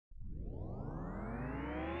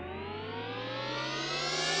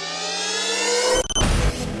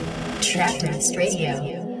TRAKTIVIST Radio,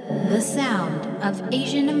 the sound of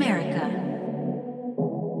Asian America.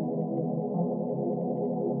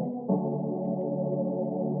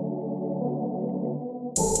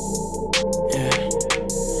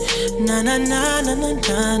 Na na na na na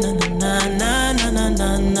na na na na na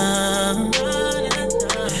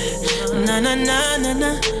na na na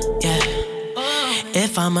na, yeah.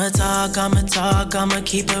 If I'ma talk, I'ma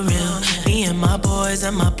keep it real. Me and my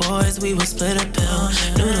boys, we would split a pill.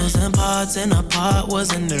 Noodles and pots in a pot was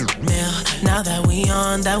a new meal. Now that we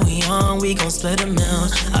on, we gon' split a meal.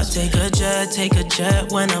 I'll take a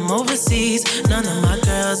jet when I'm overseas. None of my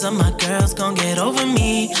girls gon' get over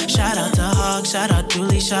me. Shout out to Hawk, shout out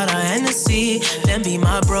Julie, shout out Hennessy. Them be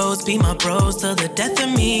my bros till the death of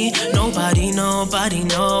me. Nobody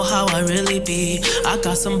know how I really be. I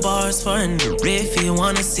got some bars for a new if you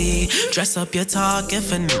wanna see. Dress up your talk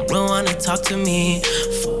if a new wanna talk to me.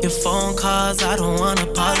 Fuck your phone calls, I don't want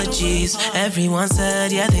apologies. Everyone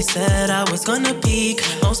said, yeah, they said I was gonna peak.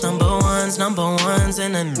 Most number ones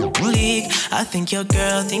in a new league. I think your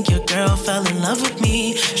girl fell in love with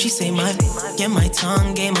me. She say my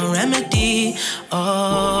tongue gave a remedy.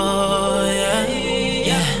 Oh yeah,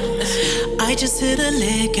 yeah. I just hit a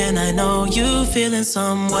lick and I know you feeling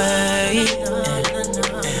some way.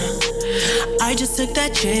 I just took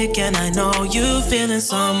that chick and I know you feeling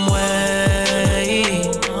some way.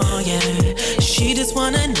 Oh yeah, she just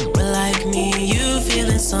wanna know like me. You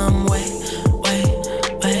feeling some way.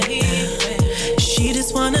 She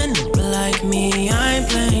just wanna know like me. I ain't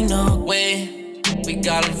playing no way. We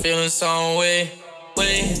got him feeling some way.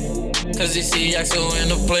 Cause he see Axel in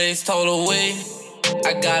the place, told away.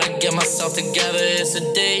 I gotta get myself together, it's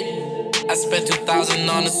a date. I spent 2,000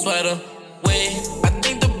 on a sweater. I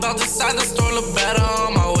think about the size the store look better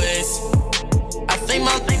on my waist. I think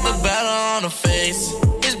my thing look better on her face.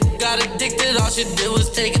 His got addicted, all she did was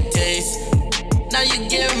take a taste. Now you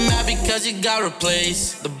get mad because you got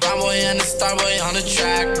replaced. The brown boy and the star boy on the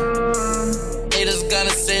track. Haters gonna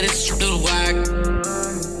say this shit is whack.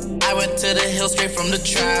 I went to the hill straight from the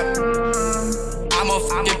trap. I'ma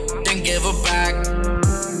f*** it and give her back.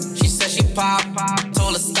 She said she pop,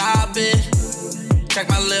 told her stop it. Check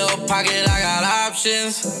my little pocket, I got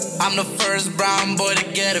options. I'm the first brown boy to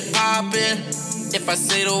get it poppin'. If I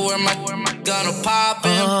say the word, my gonna pop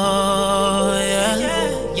it. Oh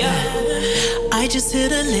yeah. I just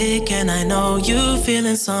hit a lick and I know you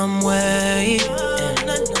feeling some way.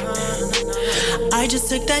 I just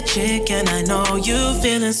took that chick and I know you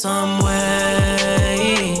feeling some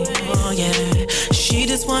way. Oh yeah. She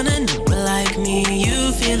just wanna know like me.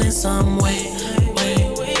 You feeling some way.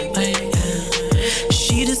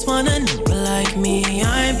 She just wanna know like me.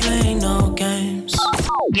 I ain't playing no games.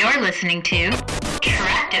 You're listening to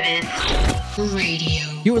TRAKTIVIST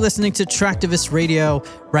Radio. You are listening to TRAKTIVIST Radio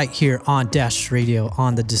right here on Dash Radio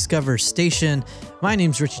on the Discover station. My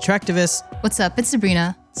name's Richie Traktivist. What's up? It's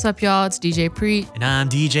Sabrina. What's up, y'all? It's DJ Preet. And I'm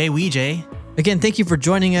DJ Weejay. Again, thank you for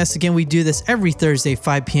joining us. Again, we do this every Thursday,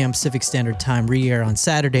 5 p.m. Pacific Standard Time, re-air on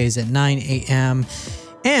Saturdays at 9 a.m.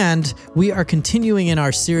 And we are continuing in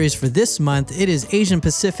our series for this month. It is Asian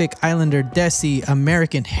Pacific Islander Desi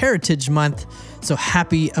American Heritage Month. So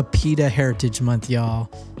happy Apida Heritage Month,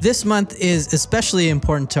 y'all. This month is especially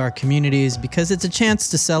important to our communities because it's a chance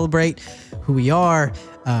to celebrate who we are,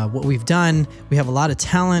 what we've done. We have a lot of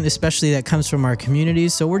talent, especially that comes from our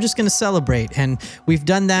communities. So we're just going to celebrate. And we've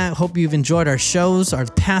done that. Hope you've enjoyed our shows, our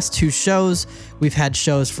past two shows. We've had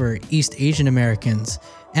shows for East Asian Americans.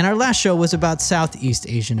 And our last show was about Southeast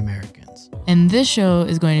Asian Americans. And this show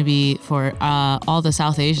is going to be for all the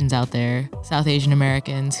South Asians out there, South Asian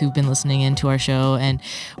Americans who've been listening into our show. And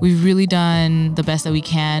we've really done the best that we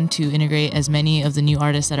can to integrate as many of the new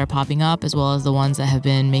artists that are popping up, as well as the ones that have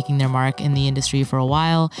been making their mark in the industry for a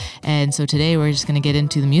while. And so today we're just going to get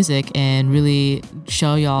into the music and really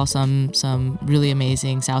show y'all some really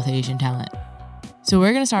amazing South Asian talent. So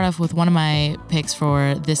we're going to start off with one of my picks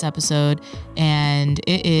for this episode, and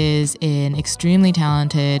it is an extremely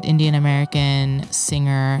talented Indian American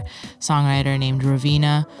singer, songwriter named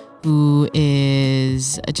Raveena, who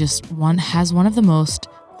is has one of the most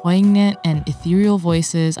poignant and ethereal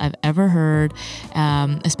voices I've ever heard,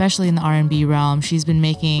 especially in the R&B realm. She's been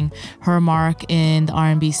making her mark in the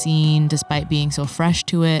R&B scene despite being so fresh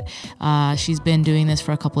to it. She's been doing this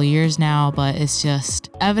for a couple of years now, but it's just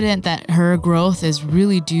evident that her growth is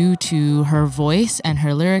really due to her voice and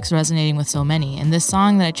her lyrics resonating with so many. And this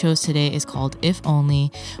song that I chose today is called If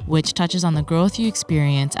Only, which touches on the growth you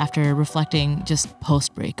experience after reflecting just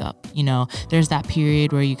post-breakup. You know, there's that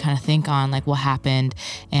period where you kind of think on like what happened,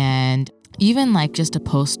 and even like just a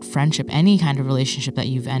post friendship, any kind of relationship that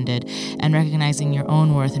you've ended, and recognizing your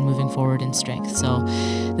own worth and moving forward in strength. So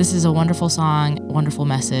this is a wonderful song, wonderful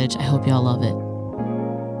message. I hope y'all love it.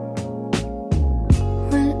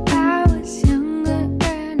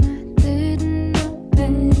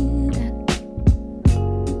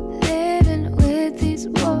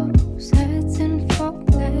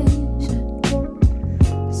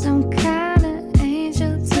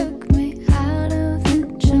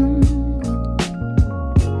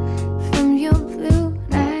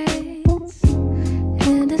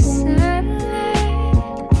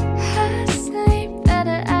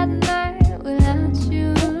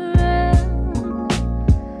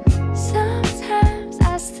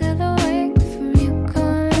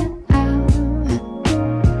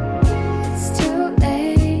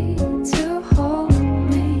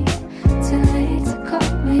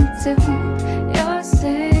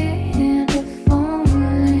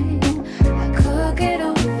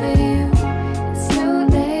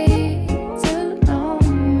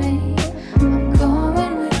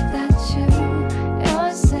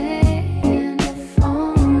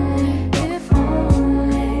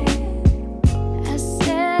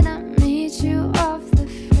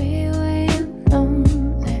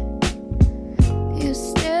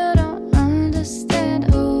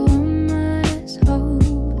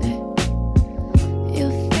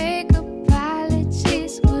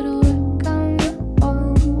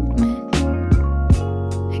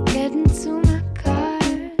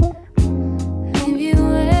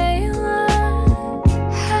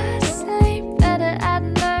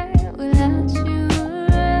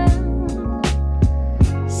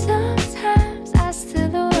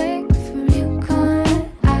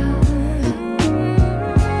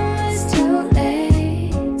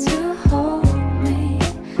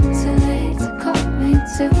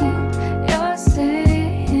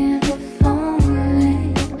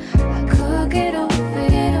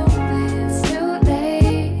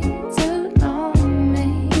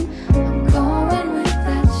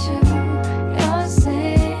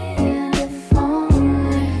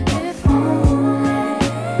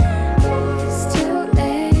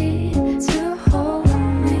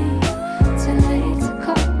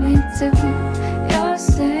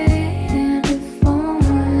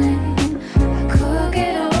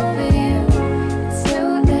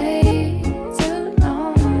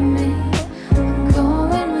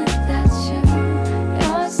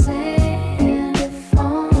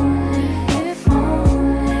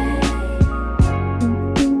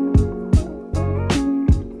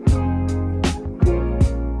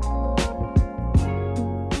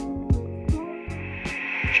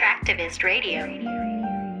 TRAKTIVIST Radio.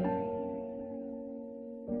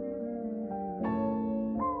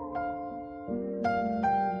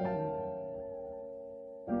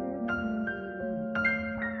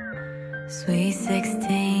 Sweet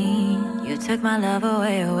 16, you took my love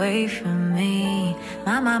away from me.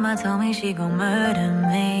 My mama told me she gon' murder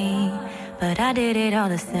me, but I did it all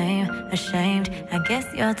the same. Ashamed, I guess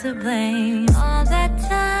you're to blame. All that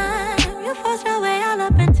time, you forced your way all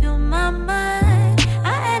up into my mind.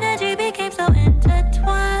 Our energy became so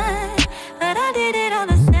intertwined, but I did it all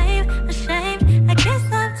the same. Ashamed, I guess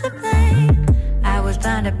I'm to blame. I was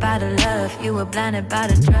blinded by the love, you were blinded by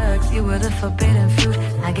the drugs. You were the forbidden fruit,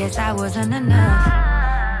 I guess I wasn't enough.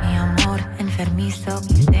 Mi amor, enfermizo,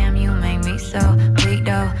 damn you made me so weak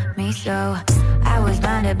though, me so. I was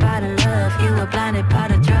blinded by the love, you were blinded by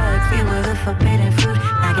the drugs. You were the forbidden fruit,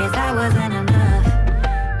 I guess I wasn't enough.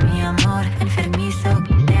 Mi amor,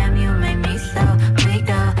 enfermizo, damn you made me so weak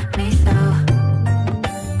though, me so.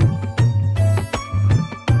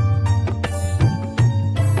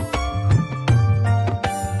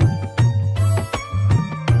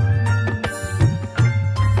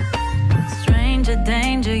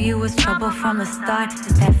 Danger, you was trouble from the start.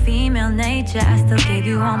 That female nature, I still gave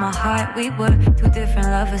you all my heart. We were two different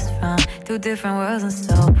lovers from two different worlds, and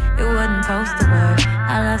so it wasn't supposed to work.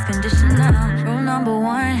 Our love's conditional. Rule number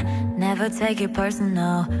 1, never take it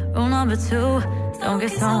personal. Rule number 2, don't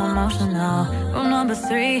get so emotional. Rule number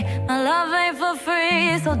 3, my love ain't for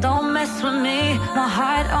free, so don't mess with me. My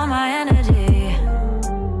heart or my energy,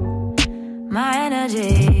 my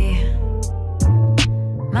energy,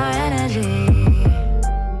 my energy.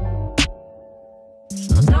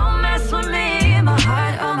 With me, my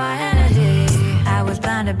heart or my energy. I was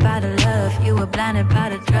blinded by the love, you were blinded by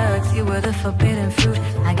the drugs. You were the forbidden fruit,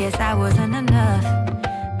 I guess I wasn't enough.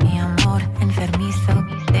 Mi amor, enfermizo,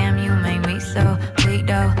 damn you made me so weak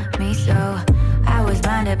though, me so. I was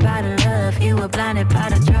blinded by the love, you were blinded by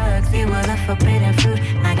the drugs. You were the forbidden fruit,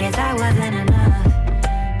 I guess I wasn't enough.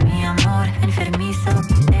 Mi amor,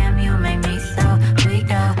 enfermizo, damn you made me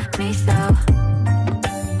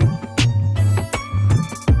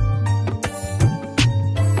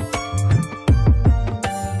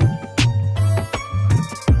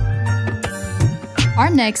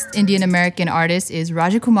next Indian American artist is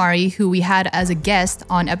Raja Kumari, who we had as a guest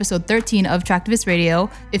on episode 13 of TRAKTIVIST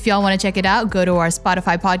Radio. If y'all want to check it out, go to our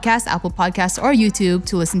Spotify podcast, Apple Podcasts, or YouTube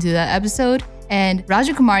to listen to that episode. And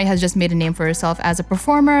Raja Kumari has just made a name for herself as a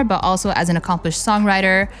performer, but also as an accomplished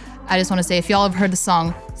songwriter. I just want to say, if y'all have heard the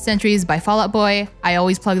song Centuries by Fall Out Boy, I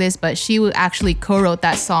always plug this, but she actually co-wrote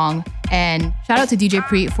that song. And shout out to DJ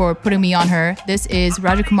Preet for putting me on her. This is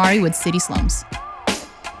Raja Kumari with City Slums.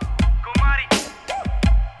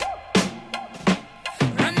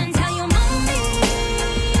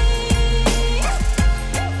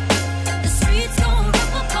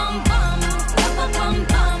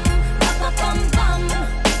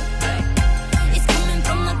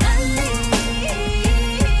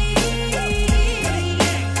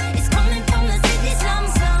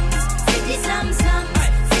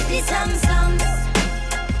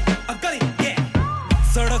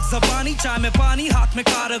 जबानी चाय में पानी हाथ में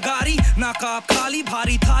कारगारी नाकाब खाली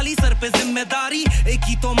भारी थाली sir पे जिम्मेदारी एक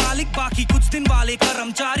ही तो मालिक बाकी कुछ दिन वाले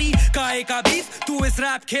कर्मचारी काहे का बीफ तू इस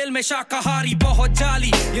रैप खेल में शाकाहारी बहुत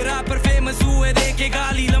जाली ये रैपर फेमस हुए देके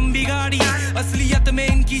गाली लंबी गाड़ी असलियत में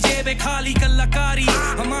इनकी जेबें खाली कलाकारी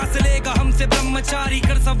हमां से लेगा हमसे ब्रह्मचारी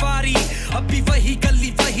कर सवारी अब भी वही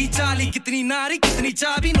गली वही चाली कितनी नारी कितनी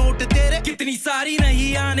चाबी नोट तेरे कितनी सारी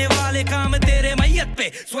नहीं आने वाले काम तेरे मैयत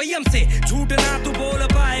पे स्वयं से झूठ ना तू बोल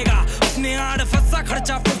पाएगा अपने आड़ फंसा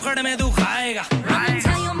खर्चा फुकड़ में दुखाएगा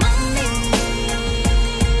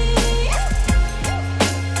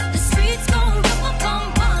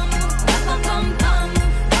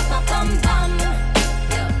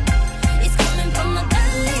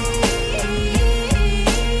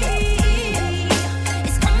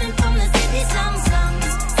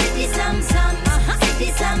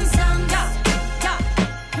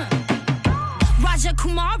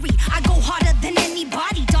Kumari, I go harder than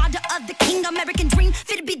anybody. Daughter of the king, American dream.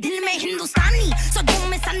 Fit be dil mein Hindustani. So don't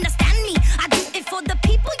misunderstand me. I do it for the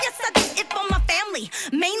people, yes, I do it for my family.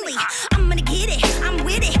 Mainly, I'm gonna get it, I'm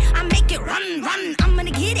with it. I make it run, run. I'm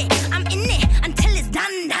gonna get it, I'm in it until it's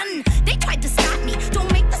done, done. They tried to stop me,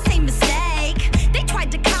 don't make the same mistake. They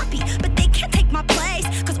tried to copy, but they can't take my place.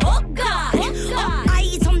 Cause oh God, all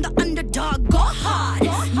eyes on the underdog, go hard.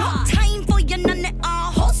 No time for your none at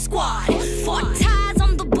all, whole squad. 4 ties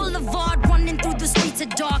on the boulevard, running through the streets of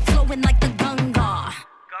dark, flowing like the Ganga.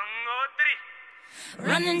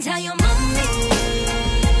 Run and tell your mommy.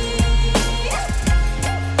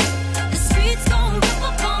 The streets gon'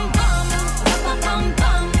 rap-a-bum-bum,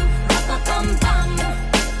 rap-a-bum-bum, rap-a-bum-bum.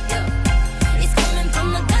 It's coming from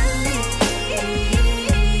the gully.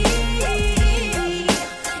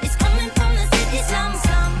 It's coming from the city slums,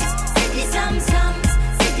 city slums,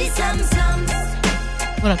 city slums.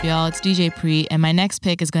 What up, y'all? It's DJ Preet, and my next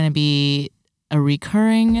pick is going to be a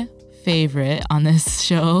recurring favorite on this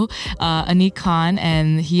show, Anik Khan,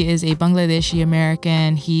 and he is a Bangladeshi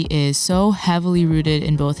American. He is so heavily rooted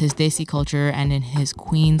in both his Desi culture and in his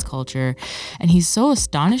Queens culture, and he's so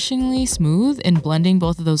astonishingly smooth in blending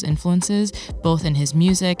both of those influences, both in his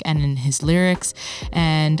music and in his lyrics,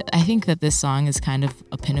 and I think that this song is kind of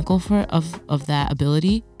a pinnacle of that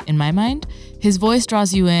ability in my mind. His voice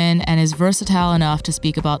draws you in and is versatile enough to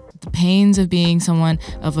speak about the pains of being someone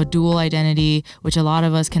of a dual identity, which a lot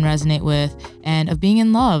of us can resonate with, and of being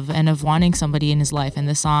in love and of wanting somebody in his life. And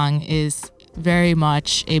the song is very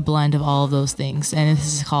much a blend of all of those things. And this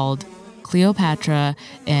is called Cleopatra,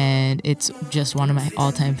 and it's just one of my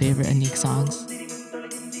all-time favorite Anik songs.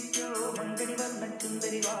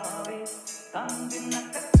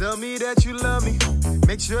 Tell me that you love me,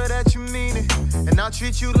 make sure that you mean it, and I'll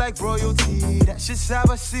treat you like royalty. That's just how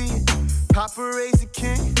I see it. Paparazzi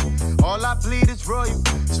king, all I bleed is royal.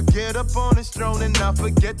 So get up on his throne and not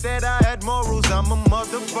forget that I had morals. I'm a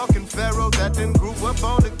motherfucking pharaoh that done grew up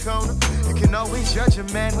on the corner. You can always judge a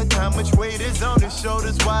man with how much weight is on his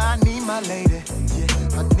shoulders. Why I need my lady,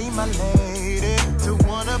 yeah, I need my lady to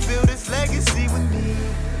wanna build this legacy with me.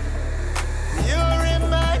 You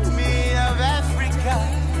remind me of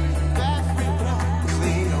Africa.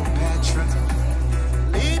 Cleopatra,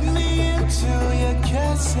 lead me into your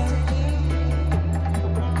castle.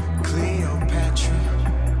 Cleopatra,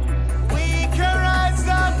 we can rise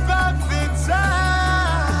above the time.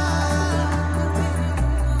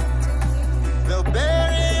 They'll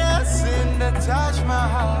bury us in the Taj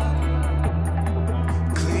Mahal.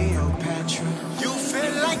 Cleopatra, you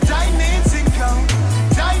feel like diamonds and gold,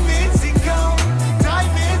 diamonds and gold,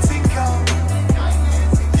 diamonds and gold.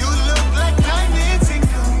 You look like diamonds and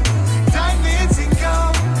gold, diamonds and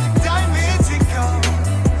gold, diamonds and gold.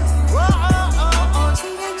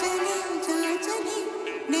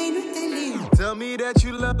 Tell me that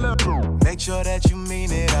you love, make sure that you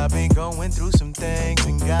mean it. I've been going through some things,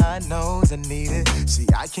 and cause I need it. See,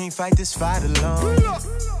 I can't fight this fight alone.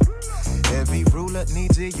 Every ruler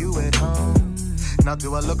needs a you at home. Now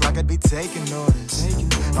do I look like I'd be taking orders?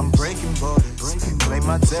 I'm breaking borders, claim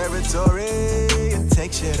my territory and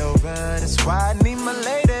take shit over. That's why I need my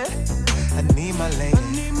lady, I need my lady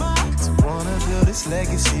to wanna build this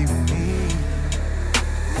legacy with me.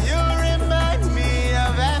 You remind me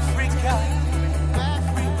of Africa,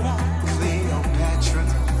 Cleopatra.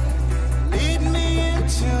 Lead me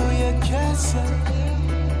into your castle,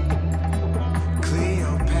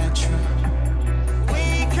 Cleopatra. We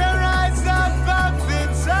can rise above the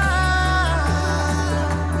time.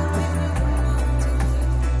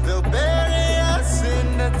 They'll bury us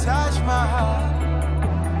in the Taj Mahal,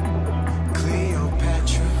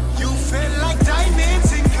 Cleopatra. You feel like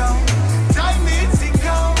diamonds and gold, diamonds and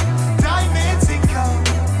gold, diamonds and gold.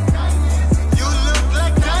 You look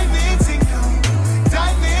like diamonds and gold,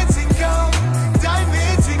 diamonds and gold,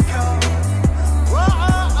 diamonds and gold. Whoa,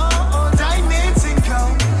 oh, oh, oh, diamonds and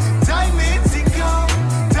gold, diamonds and gold,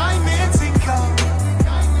 diamonds and gold.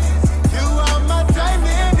 You are my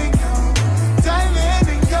diamond and gold, diamond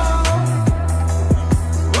and gold.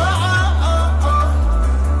 Whoa, oh, oh,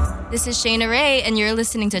 oh. This is Shayna Ray, and you're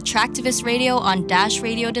listening to Traktivist Radio on Dash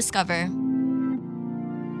Radio Discover.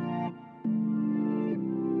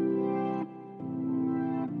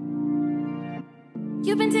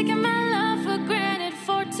 You've been taking my love for granted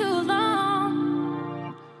for too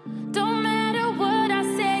long. Don't matter what I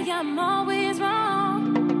say, I'm always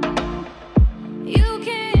wrong. You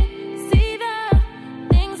can see the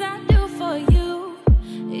things I do for you.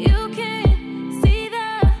 You can see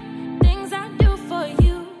the things I do for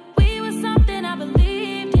you. We were something I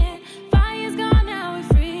believed in. Fire's gone, now we're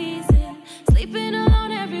freezing. Sleeping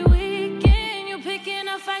alone every weekend. You picking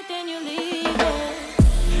a fight, then you leave it.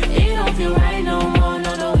 It don't feel right no more,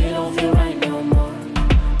 no, no, it don't feel right no more.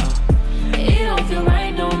 It don't feel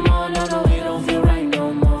right no more, no, no, it don't feel right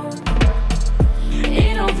no more.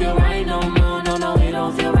 It don't feel right no more, no, no, it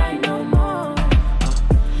don't feel right no more.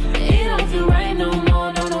 It don't feel right no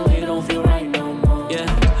more, no, no, it don't feel right no more.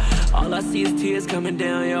 Yeah, all I see is tears coming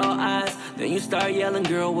down your eyes. Then you start yelling,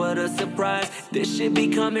 girl, what a surprise. This shit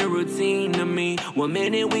becoming routine to me. 1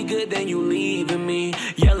 minute we good, then you leaving me.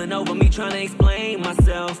 Yelling over me, trying to explain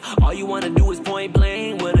myself. All you wanna do is point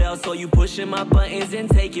blame. What else? So you pushing my buttons and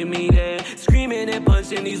taking me there. Screaming and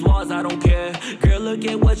punching these walls, I don't care. Girl, look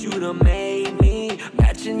at what you done made me.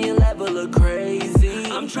 Matching your level of crazy.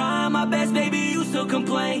 I'm trying my best, baby, you still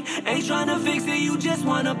complain. Ain't trying to fix it, you just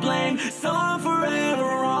wanna blame. So I'm forever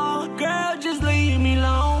wrong. Girl, just leave me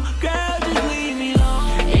alone. Girl, just leave me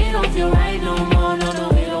alone. It don't feel right no more, no, no,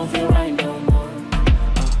 it don't feel right no more.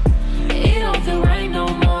 It don't feel right no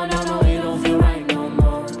more, no, no, it don't feel right no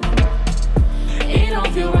more. It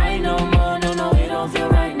don't feel right no more, no, no, it don't feel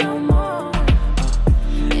right no more.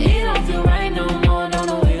 It don't feel right no more, no,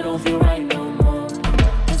 no, it don't feel right no more.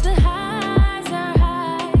 'Cause the highs are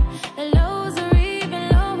high, the lows are even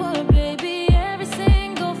lower, baby. Every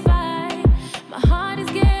single fight, my heart is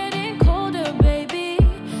getting colder, baby.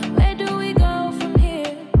 Where do we go from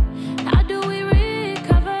here? How do we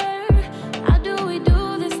recover? How do we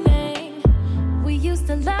do this thing? We used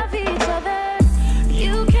to love each other.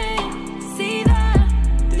 You can see the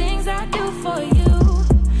things I do for you.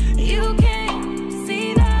 You can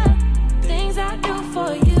see the things I do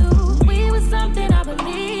for you. We were something I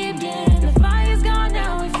believed in. The fire's gone,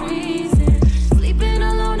 now we're freezing. Sleeping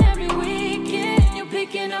alone every weekend. You're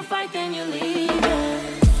picking a fight, then you leave it.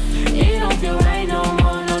 It don't feel right no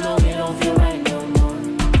more, no, no, it don't feel right no more.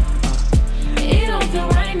 It don't feel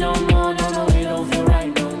right no more, no, no, it don't feel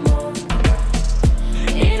right no more.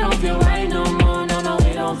 It don't feel right no more, no, no,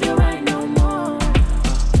 it don't feel right no more.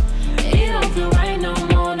 It don't feel right no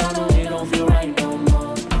more, no, no, it don't feel right no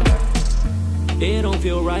more. It don't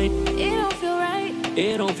feel right. It don't feel right.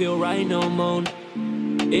 It don't feel right no more.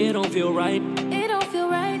 It don't feel right. It don't feel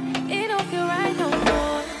right. It don't feel right no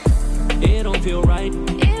more. It don't feel right.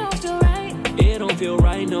 It don't feel right. It don't feel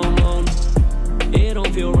right no more. It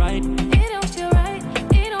don't feel right. It don't feel right.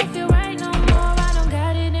 It don't feel right no more. I don't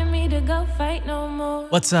got it in me to go fight no more.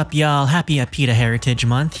 What's up, y'all? Happy Apida Heritage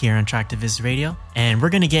Month here on TRAKTIVIST Radio. And we're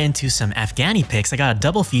gonna get into some Afghani picks. I got a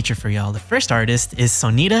double feature for y'all. The first artist is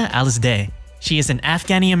Sonita Alizadeh. She is an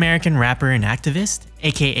Afghani-American rapper and activist,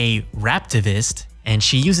 aka Raptivist, and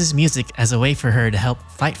she uses music as a way for her to help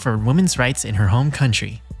fight for women's rights in her home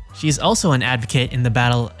country. She is also an advocate in the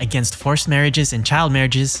battle against forced marriages and child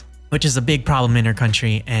marriages, which is a big problem in her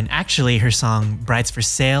country, and actually her song Brides for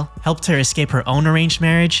Sale helped her escape her own arranged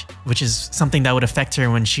marriage, which is something that would affect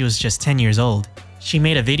her when she was just 10 years old. She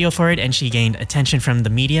made a video for it and she gained attention from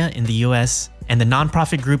the media in the US, and the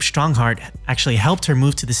nonprofit group Strongheart actually helped her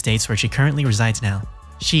move to the States where she currently resides now.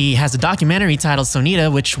 She has a documentary titled Sonita,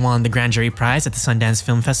 which won the Grand Jury Prize at the Sundance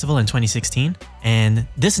Film Festival in 2016. And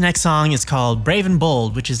this next song is called Brave and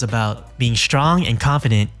Bold, which is about being strong and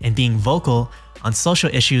confident and being vocal on social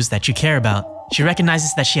issues that you care about. She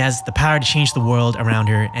recognizes that she has the power to change the world around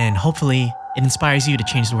her, and hopefully it inspires you to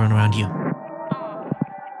change the world around you.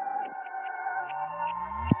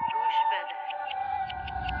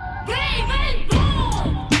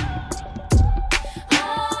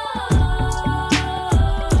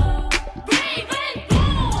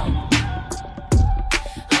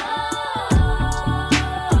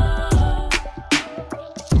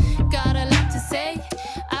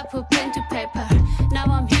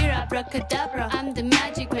 I'm the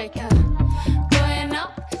magic maker. Going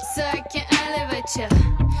up so I can elevate you.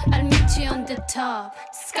 I'll meet you on the top,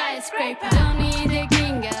 skyscraper. Don't need a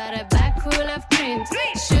king, got a bag full of dreams.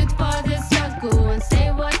 Shoot for the stars, go and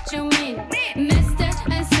say what you mean. Mister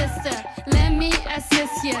and sister, let me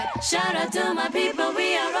assist you. Shout out to my people,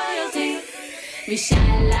 we are royalty. We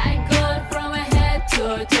shine like gold from our head to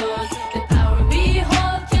our toes. The power we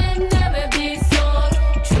hold can never be sold.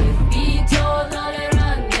 Truth be told, all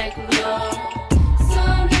around the globe. So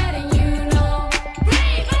I'm letting you know,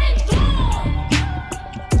 brave and bold.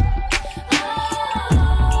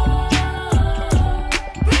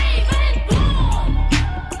 Brave and bold.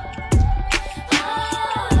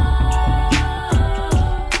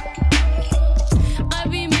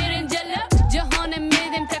 قوي میرن جلو جهان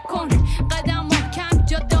میدم تکون قدم محکم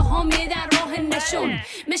جاده ها میدن راه نشون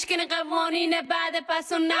مشکل قوانین بعد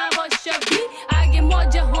پس و نباشه بی اگه ما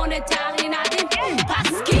جهان تغییر ندیم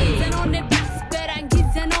پس کی زنان بحث برانگیز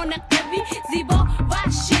زنان قوی زیبا و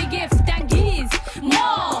شگفت انگیز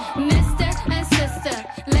ما Mr. and sister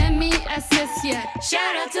let me assist you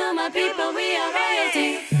shout out to my people we are royalty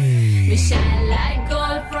we shine like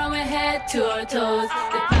gold from our head to our toes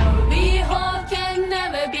the power we hold can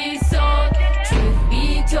never be sold truth be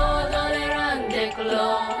told all around the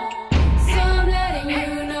globe so I'm letting you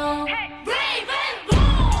know brave and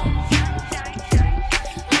bold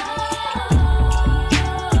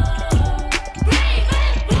brave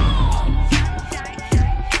and bold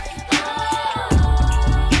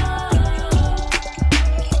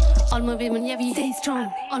all my women yeah we stay strong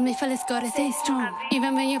all my fellas gotta stay strong even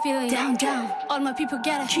when you're feeling down down all my people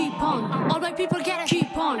gotta keep on all my people gotta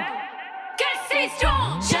keep on gotta stay strong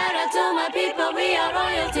shout out to my people we are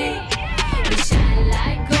royalty we shine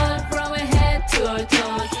like gold from our head to our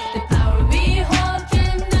toes the power we hold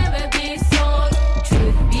can never be sold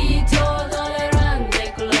truth be told all around the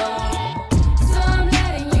globe so I'm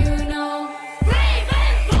letting you know brave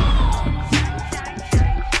and bold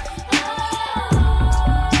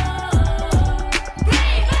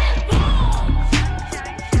brave and bold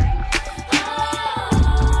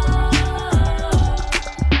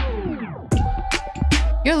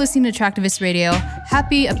You're listening to Traktivist Radio.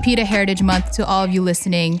 Happy Apida Heritage Month to all of you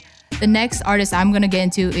listening. The next artist I'm going to get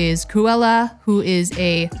into is Cruella, who is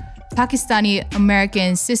a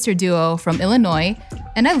Pakistani-American sister duo from Illinois.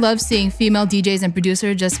 And I love seeing female DJs and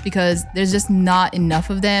producers just because there's just not enough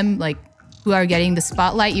of them like who are getting the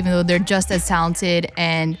spotlight, even though they're just as talented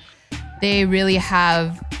and they really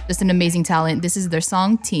have just an amazing talent. This is their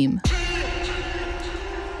song, Team.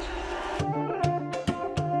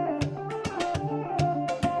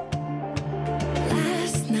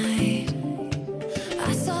 Last night,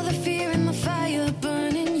 I saw the fear in the fire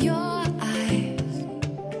burn in your eyes.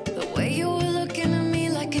 The way you were looking at me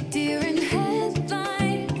like a deer in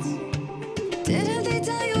headlights. Didn't they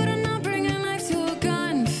tell you to not bring a knife to a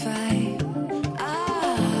gunfight?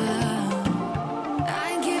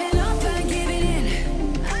 I ain't giving up, I ain't giving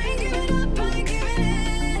in. I ain't giving up, I ain't giving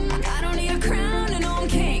in. I got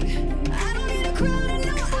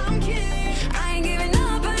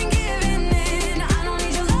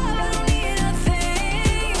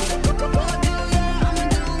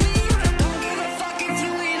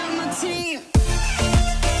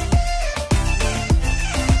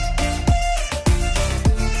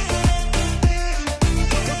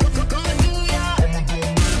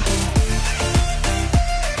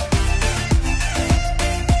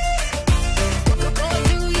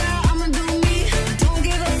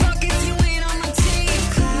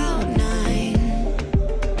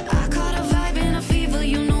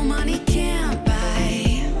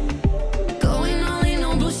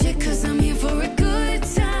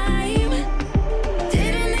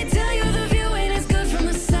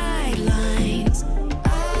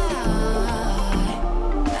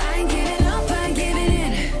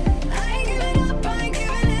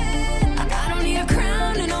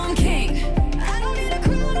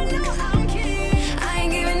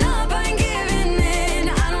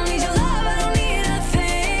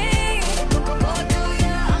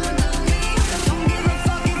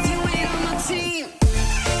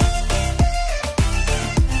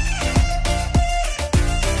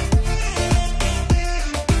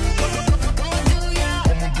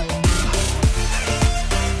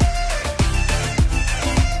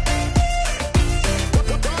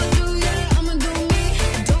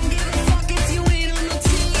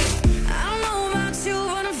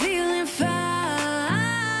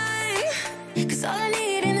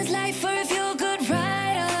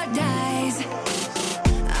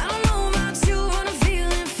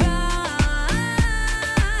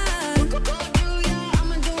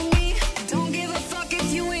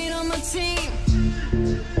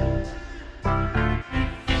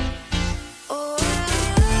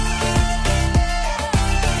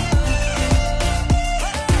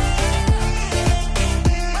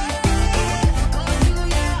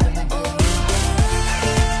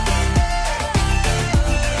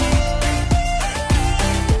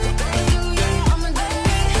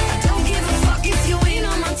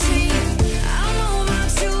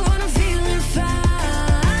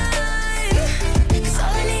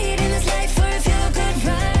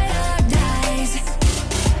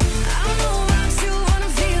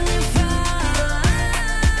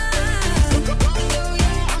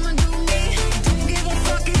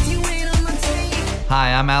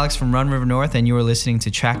I'm Alex from Run River North, and you are listening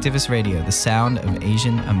to Traktivist Radio, the sound of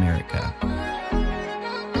Asian America.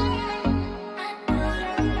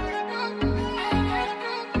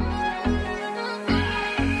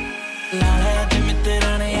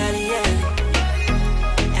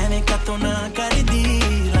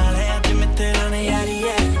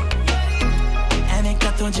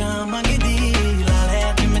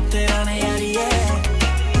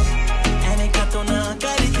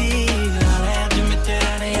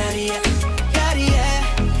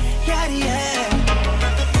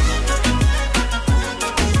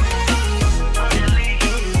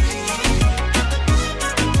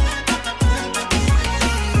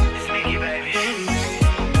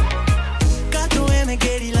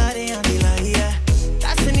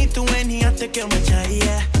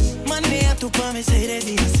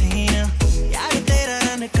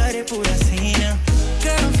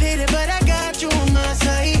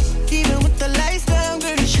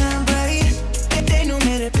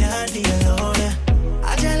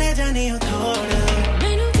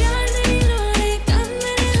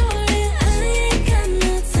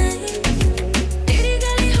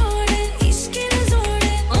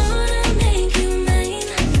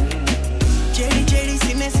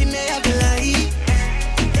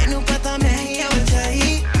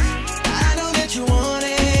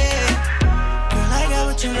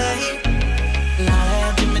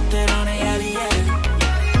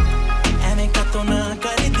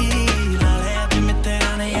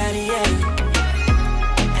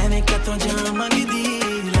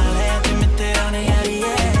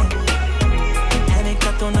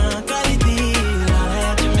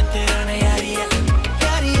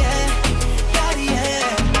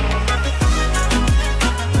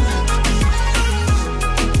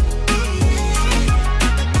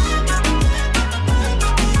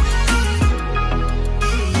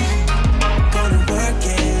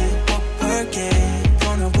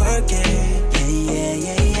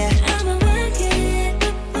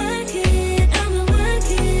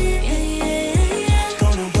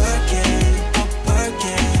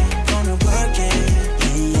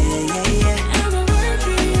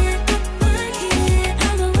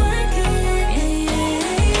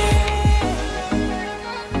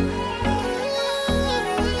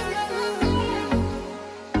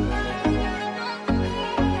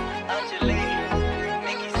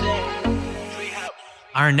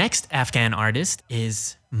 Our next Afghan artist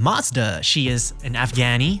is Mazda. She is an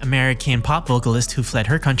Afghani American pop vocalist who fled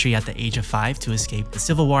her country at the age of 5 to escape the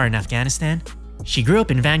civil war in Afghanistan. She grew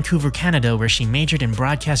up in Vancouver, Canada, where she majored in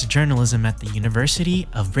broadcast journalism at the University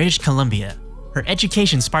of British Columbia. Her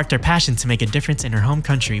education sparked her passion to make a difference in her home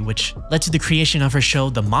country, which led to the creation of her show,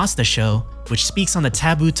 The Mazda Show, which speaks on the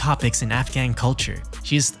taboo topics in Afghan culture.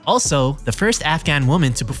 She is also the first Afghan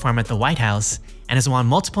woman to perform at the White House and has won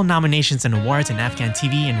multiple nominations and awards in Afghan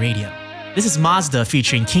TV and radio. This is Mazda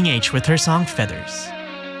featuring King H with her song Feathers.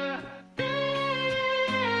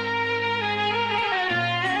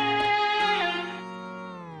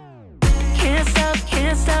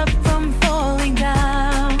 Can't stop from falling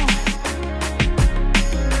down.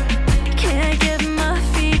 Can't get my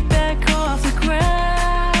feet back off the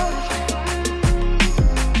ground.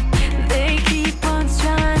 They keep on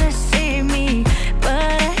trying to save me,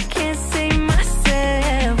 but I can't save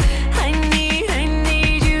myself. I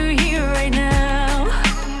need you here right now.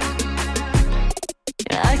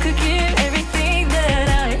 I could give everything that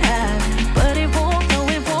I have, but it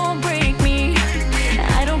won't break me.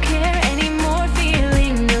 I don't care anymore,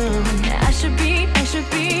 feeling numb. I should be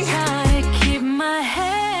trying to keep my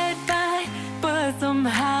head back, but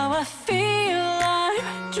somehow I feel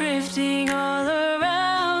I'm drifting all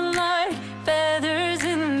around like feathers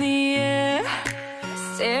in the air.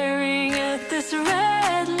 Staring at this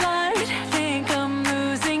red light, think I'm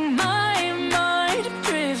losing my mind.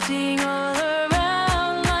 Drifting all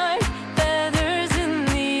around like feathers in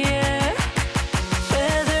the air.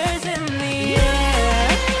 Feathers in the air.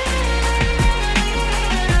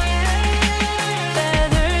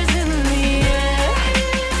 Feathers in the air.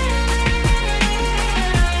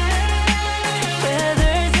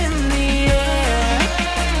 Feathers in the air.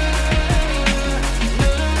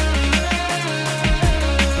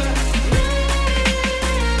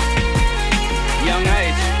 Young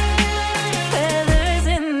age, Feathers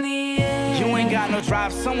in the air. you ain't got no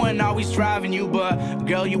drive, someone always driving you, but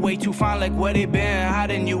girl, you way too fine, like where they been,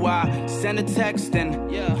 hiding you. I send a text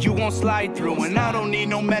and you won't slide through, and I don't need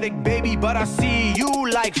no medic, baby, but I see you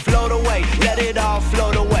like float away, let it all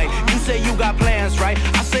float away. You say you got plans, right?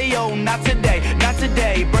 I say, yo, not today, not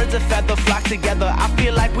today. Birds of feather flock together. I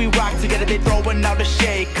feel like we rock together. They throwing out the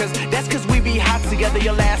shade, cause that's cause we be hot together.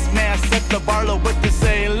 Your last man set the bar low with the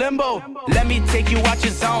same limbo. Let me take you out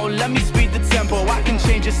your zone, let me speed the tempo. I can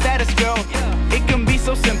change your status, girl. It can be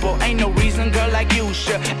so simple. Ain't no reason, girl, like you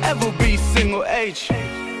should ever be single age.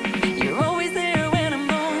 You're always there when I'm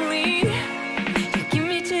lonely. You give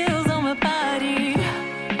me chills on my body,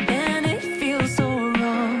 and it feels so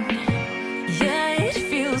wrong. Yeah, it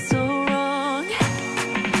feels so wrong.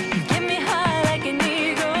 You get me high like an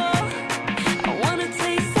eagle. I wanna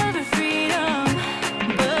taste every freedom,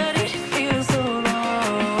 but it feels so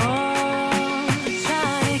wrong.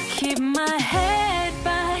 Try to keep my head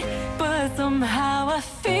back, but somehow I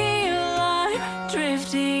feel like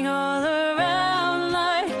drifting all around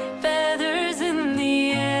like feathers in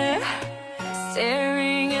the air.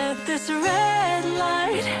 Staring at this red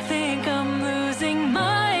light, think I'm losing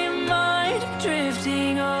my mind.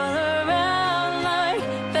 Drifting all around like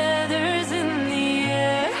feathers in the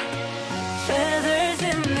air. Feathers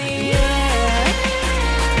in the air.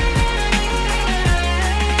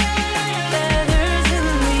 Feathers in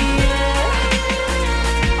the air.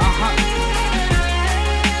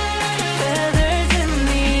 Feathers in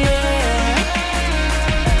the air.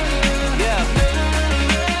 Yeah.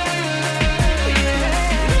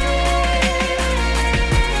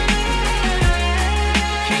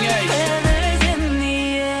 King H. Feathers in the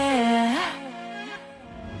air.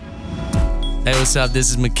 Hey, what's up? This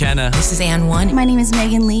is McKenna. This is Ann One. My name is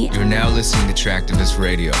Megan Lee You're now listening to Traktivist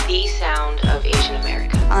Radio. The sound of Asian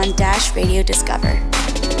America. on Dash Radio Discover.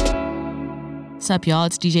 What's up, y'all?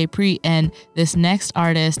 It's DJ Preet, and this next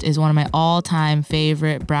artist is one of my all-time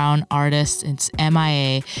favorite brown artists. It's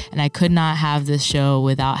MIA, and I could not have this show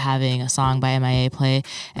without having a song by MIA play,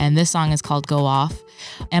 and this song is called Go Off.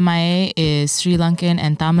 MIA is Sri Lankan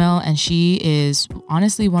and Tamil, and she is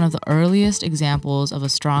honestly one of the earliest examples of a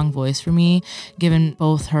strong voice for me, given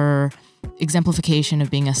both her exemplification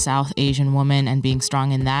of being a South Asian woman and being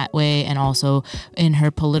strong in that way, and also in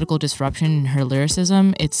her political disruption and her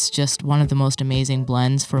lyricism. It's just one of the most amazing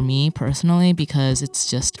blends for me personally, because it's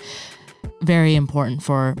just very important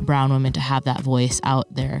for brown women to have that voice out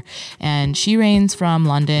there. And she reigns from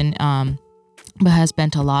London, but has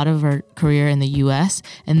spent a lot of her career in the US.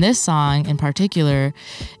 And this song in particular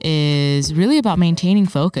is really about maintaining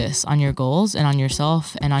focus on your goals and on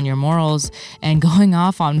yourself and on your morals and going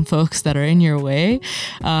off on folks that are in your way.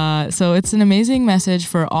 So it's an amazing message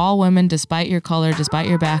for all women, despite your color, despite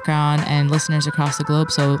your background, and listeners across the globe.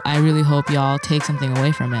 So I really hope y'all take something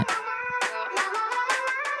away from it.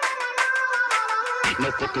 No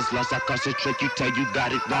focus, lost, I concentrate, you tell you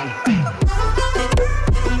got it wrong.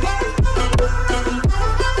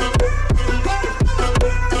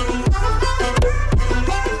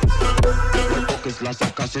 Lost,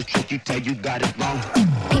 I concentrate, you tell you got it wrong.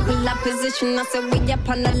 People up position, I said we up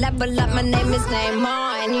on the level up. My name is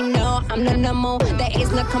Neymar, and you know I'm the number. There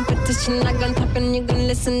is no competition. I gon' talk and you gon'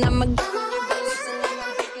 listen. I'm on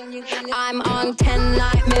 10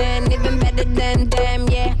 like man, even better than them.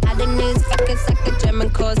 Yeah, I the news focus like the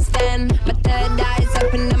German Kosten. My third eye's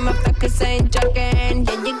open and my focus ain't joking.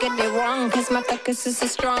 Yeah, you get it wrong, cause my focus is so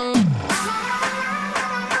strong.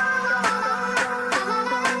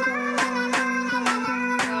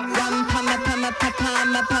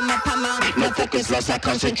 No focus, lost, I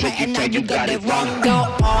concentrate, you tell you got it wrong. Go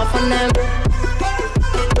off on them.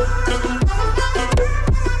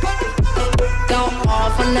 Go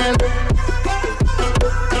off on them.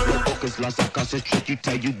 No focus, lost, I concentrate, you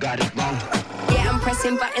tell you got it wrong. Yeah, I'm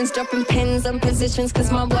pressing buttons, dropping pins on positions, cause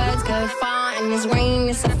my words go far. And this rain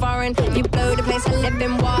is so foreign. If you blow the place I live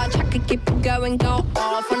in, watch, I could keep it going. Go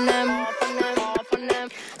off on them.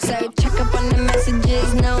 So check up on the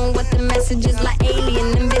messages, know what the message is. Like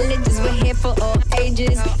alien in villages, we're here for all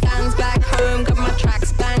ages. Fans back home, got my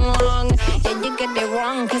tracks bang long. Yeah, you get it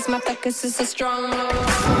wrong, cause my focus is so strong.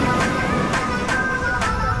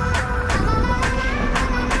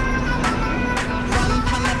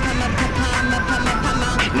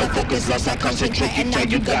 No focus, lost, I concentrate, you tell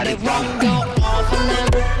you got it wrong. Go off on them.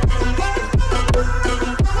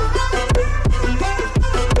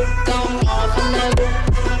 Go off on them.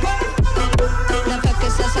 No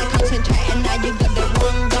focus, lost, I concentrate, and now you got it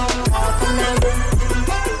wrong. Go off on them.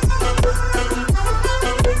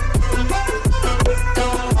 Go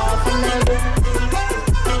off on them.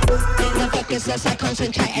 No focus, lost, I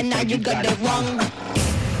concentrate, and now you got it wrong.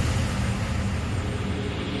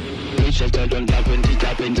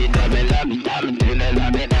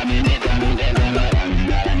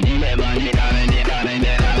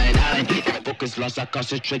 focus, lost, I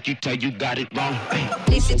concentrate, you tell you got it wrong.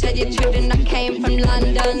 Lisa tell your children I came from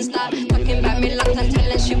London. Stop talking about me like I'm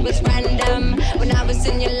telling she was random. When I was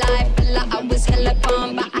in your life, felt like I was hella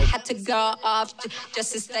bomb, but I had to go off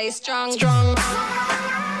just to stay strong.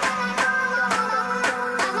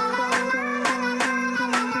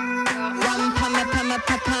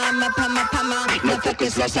 No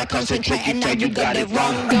focus, lost, I concentrate, you tell you got it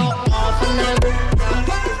wrong. Go off on them.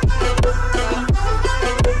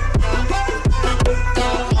 Go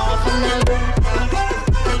off on them.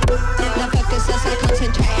 No focus, lost, I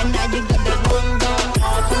concentrate, and now you got it wrong. Go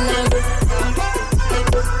off on them.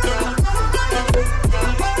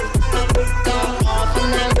 Go off on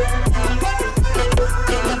them.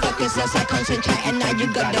 No focus, lost, I concentrate, and now you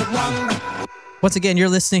got it wrong. Once again, you're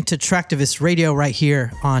listening to Traktivist Radio right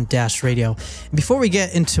here on Dash Radio. Before we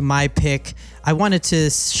get into my pick, I wanted to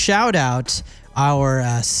shout out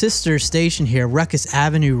our sister station here, Ruckus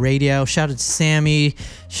Avenue Radio. Shout out to Sammy,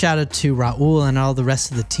 shout out to Raul and all the rest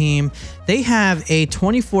of the team. They have a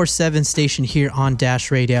 24/7 station here on Dash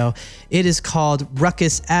Radio. It is called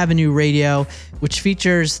Ruckus Avenue Radio, which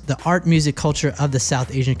features the art, music, culture of the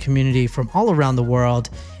South Asian community from all around the world.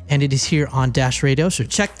 And it is here on Dash Radio, so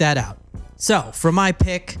check that out. So, for my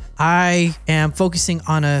pick, I am focusing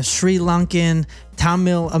on a Sri Lankan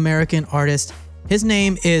Tamil American artist. His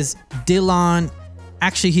name is Dylan.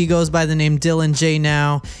 Actually, he goes by the name Dylan J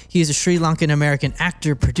now. He is a Sri Lankan American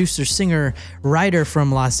actor, producer, singer, writer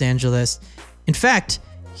from Los Angeles. In fact,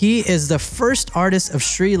 he is the first artist of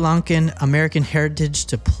Sri Lankan American heritage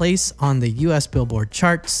to place on the US Billboard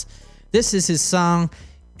charts. This is his song,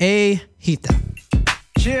 A Hita.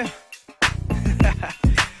 Yeah.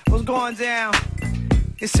 What's going down?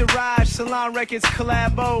 It's Siraj, Salon Records,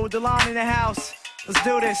 Collabo, Delon in the house. Let's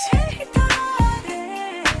do this. Yeah,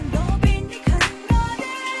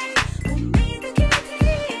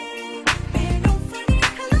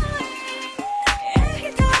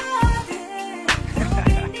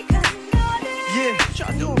 what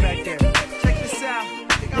y'all doing back there? Check this out.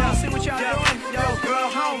 Y'all see what y'all doing? Yo, girl,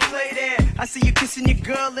 home, play there. I see you kissing your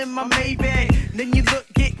girl in my Maybach. Then you look,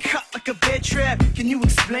 get cut like a bed trap. Can you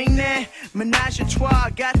explain that? Menage a trois,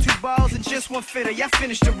 got 2 balls and just 1 fitter. Y'all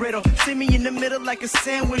finished the riddle. See me in the middle like a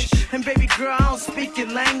sandwich. And baby girl, I don't speak your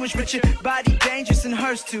language, but your body dangerous and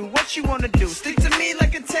hers too. What you wanna do? Stick to me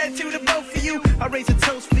like a tattoo to both of you. I raise a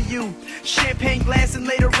toast for you. Champagne glass and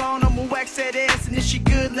later on I'ma wax that ass. And if she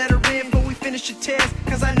good, let her in before we finish the test.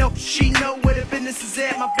 Cause I know she know where the business is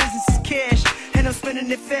at. My business is cash, and I'm spending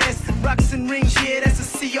it fast. Rocks and rings, yeah, that's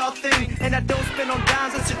a CR thing. And I don't spend on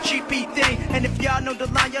dimes, that's a GP thing. And if y'all know the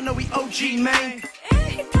line, y'all know we OG, man.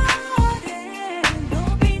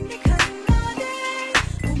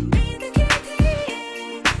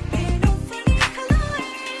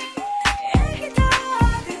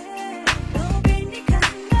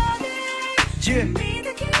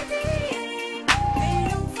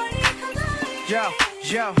 Yeah.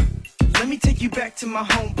 Yo, let me take you back to my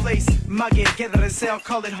home place. My get together and say I'll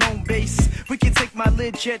call it home base. We can take my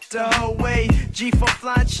legit the whole way. G4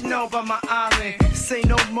 flying, you know, by my island. Say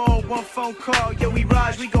no more, 1 phone call. Yo, we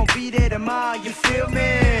ride, we gon' be there tomorrow, you feel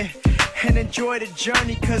me? And enjoy the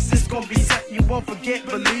journey, cause it's gon' be something you won't forget,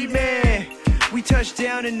 believe me. We touched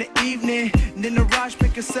down in the evening, and then the Raj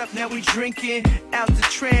pick us up, now we drinking. Out the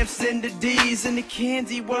tramps and the D's and the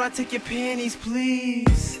candy. Will I take your panties,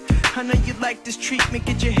 please? I know you like this treatment,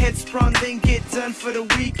 get your head sprung, then get done for the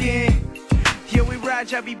weekend. Yo, we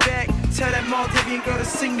ride, I'll be back. Tell that Maldivian girl to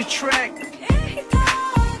sing the track.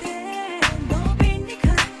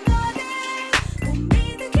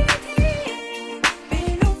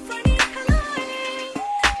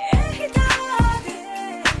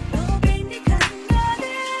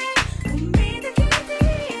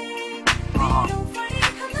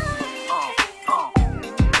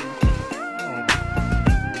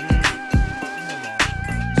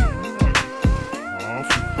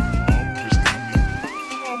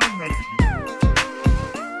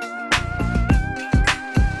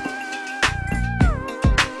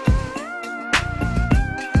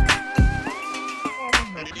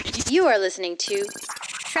 You are listening to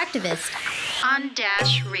Traktivist on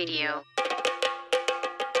Dash Radio.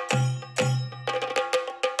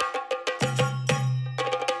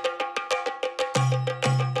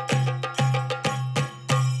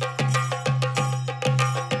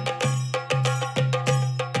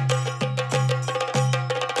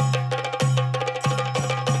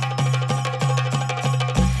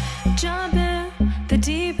 Jump in the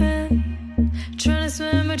deep end, trying to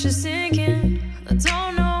swim but you're sinking. I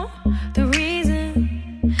don't know the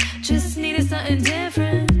reason, just needed something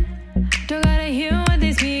different.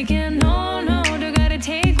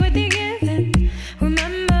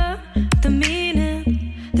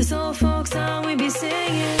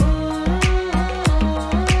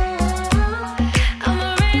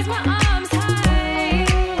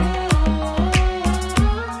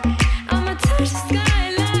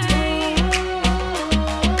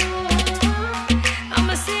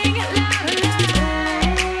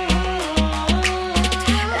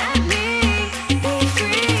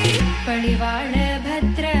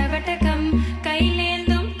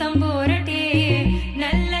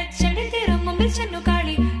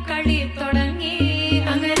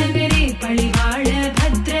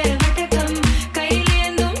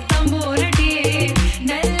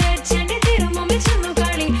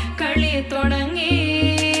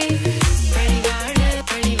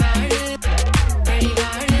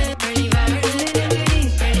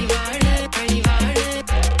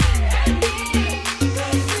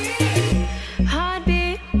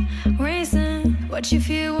 what you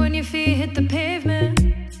feel when your feet hit the pavement.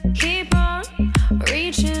 Keep on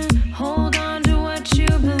reaching, hold on to what you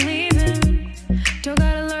believe in. Don't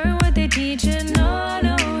gotta learn what they teaching, no,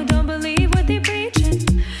 no, don't believe what they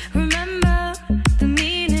preaching. Remember the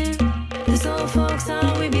meaning, this old folk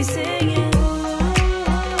song we be singing.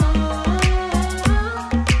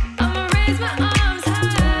 I'ma raise my arms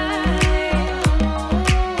high,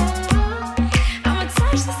 I'ma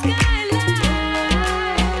touch the skyline,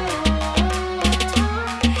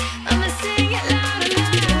 I'ma sing it loud and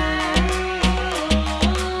loud.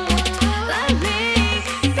 Let me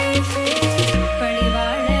be free.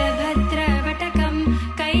 படிவாழ பத்ர வட்டகம்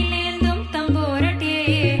கையிலேந்தும்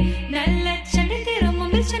தம்போரட்டியே நல்ல சண்டை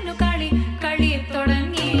திரும்பும் சென்னு காளி களி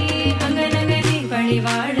தொடங்கி அங்கனங்கனி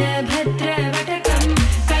படிவாழ பத்ர வட்டகம்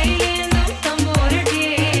கையிலேந்தும்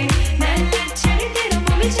தம்போரட்டியே நல்ல சண்டை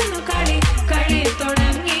திரும்பும் சென்னு காளி களி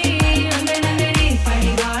தொடங்கி அங்கனங்கனி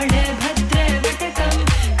படிவாழ பத்ர வட்டகம்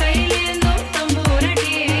கையிலேந்தும்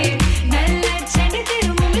தம்போரட்டியே நல்ல சண்டை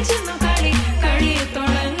திரும்பும் சென்னு காளி களி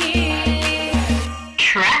தொடங்கி.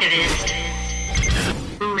 Traktivist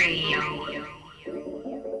Radio.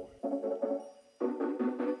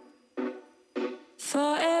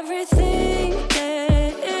 For everything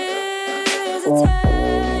there is a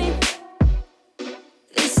time.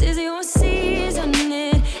 This is your season,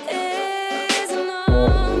 it isn't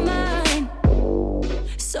all mine.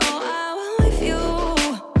 So I will with you,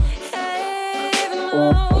 have no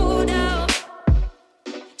doubt.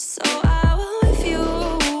 So I will with you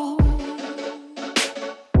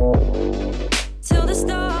till the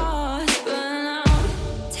stars burn out,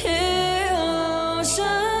 till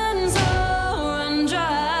oceans all run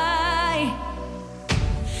dry,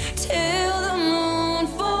 till the moon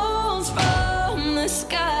falls from the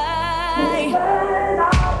sky.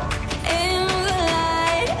 In the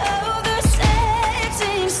light of the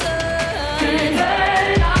setting sun,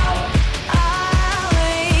 I'll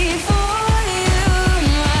wait for you,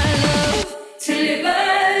 my love, till it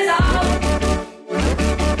burns out.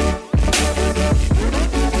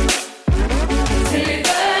 Till it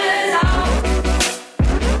burns out.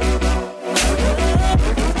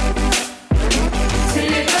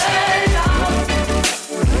 Till it burns out.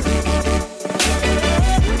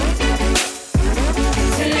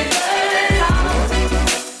 Till it burns out.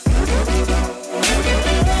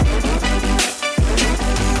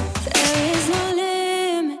 There is no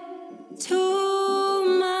limit to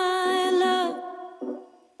my love.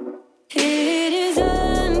 It is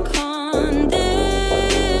unconditional.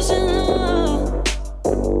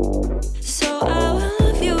 So I will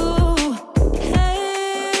love you,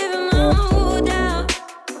 have no doubt.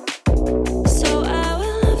 So I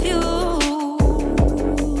will love you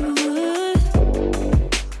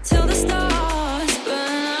till the stars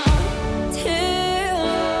burn out, till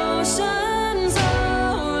oceans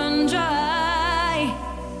all run dry,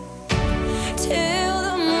 till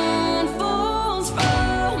the moon falls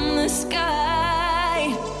from the sky.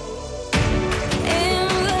 In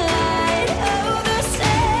the light of the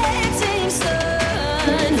setting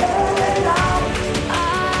sun,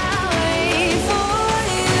 I'll wait for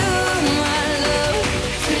you, my love,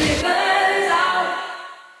 till it burns out.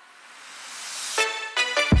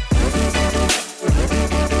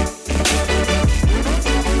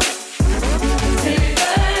 Till it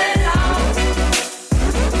burns out.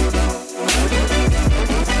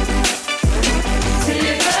 Till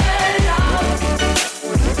it burns out.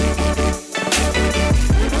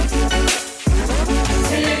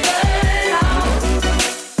 Till it burns out.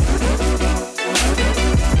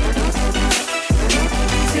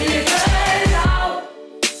 Till it burns out.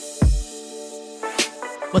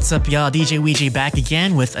 What's up, y'all? DJ Ouija back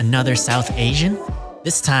again with another South Asian.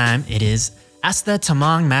 This time it is Asta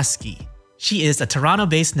Tamang Maski. She is a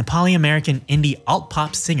Toronto-based Nepali-American indie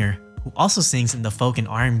alt-pop singer who also sings in the folk and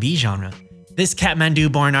R&B genre. This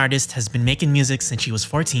Kathmandu-born artist has been making music since she was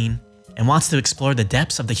 14 and wants to explore the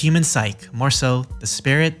depths of the human psyche, more so the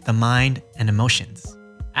spirit, the mind, and emotions.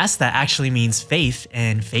 Asta actually means faith,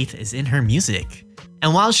 and faith is in her music.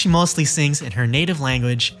 And while she mostly sings in her native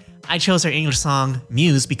language, I chose her English song,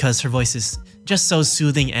 Muse, because her voice is just so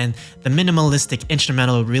soothing and the minimalistic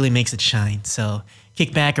instrumental really makes it shine. So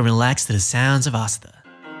kick back and relax to the sounds of Asta.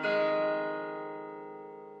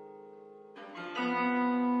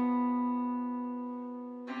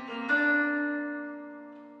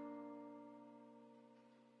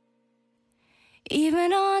 Even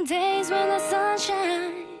on days when the sun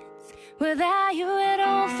shines, without you it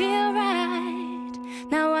don't feel right.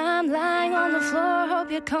 Now I'm lying on the floor, hope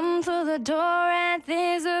you come through the door and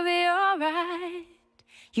things will be alright.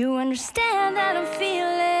 You understand that I'm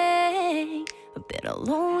feeling a bit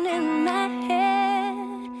alone in my head.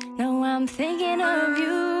 Oh, I'm thinking of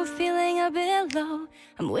you, feeling a bit low.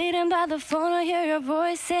 I'm waiting by the phone to hear your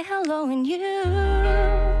voice say hello, and you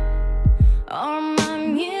are my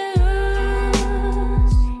muse,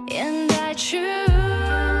 and I choose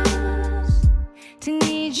to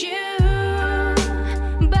need you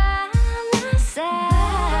by my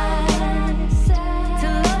side, to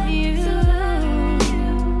love you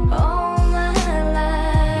all my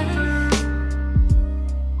life,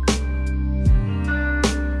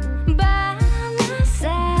 by my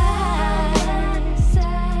side,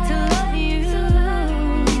 to love you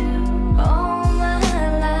all my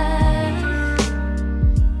life.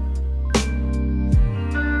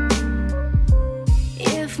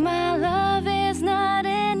 If my love is not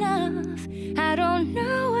enough, I don't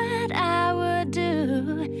know what I would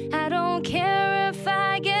do. I don't care if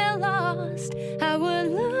I get lost, I would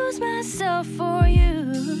lose myself for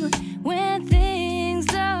you. When things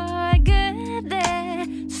are good, they're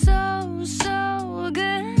so, so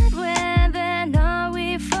good. When they're not,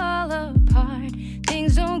 we fall apart.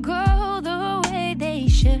 Things don't go the way they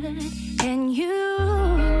should. And you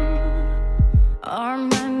are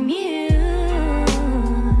my muse,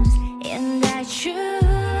 and I choose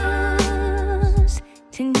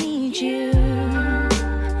to need you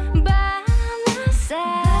by my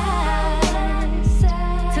side,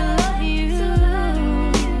 to love you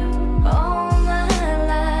all my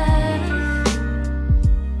life.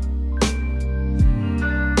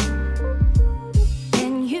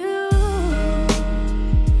 And you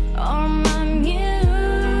are my muse,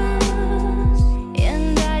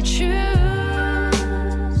 and I choose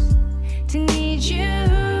to need you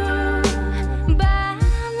by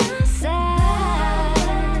my side,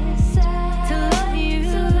 to love you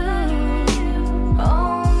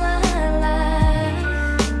all my life.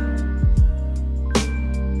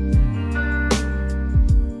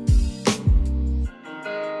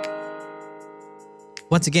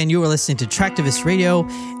 Once again, you are listening to Traktivist Radio,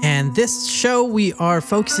 and this show we are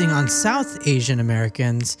focusing on South Asian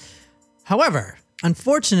Americans. However,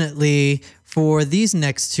 unfortunately, for these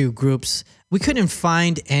next two groups, we couldn't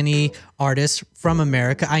find any artists from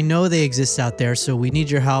America. I know they exist out there, so we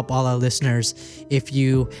need your help, all our listeners. If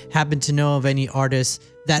you happen to know of any artists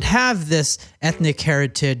that have this ethnic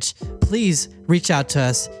heritage, please reach out to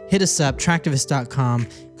us. Hit us up, traktivist.com.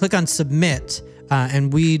 Click on submit,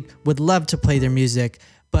 and we would love to play their music.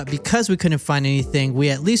 But because we couldn't find anything, we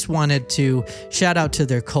at least wanted to shout out to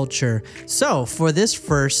their culture. So for this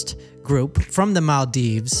first group from the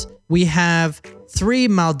Maldives, we have 3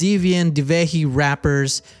 Maldivian Divehi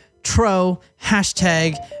rappers, Tro,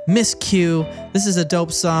 hashtag Miss Q. This is a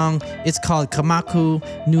dope song. It's called Kamaku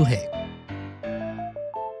Nuhe.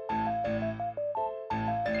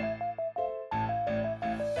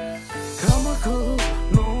 Kamaku,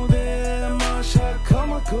 no de masha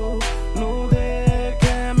Kamaku, no de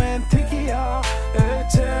kemen tikia,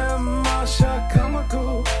 eche masha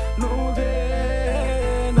Kamaku, no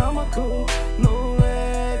de namaku, no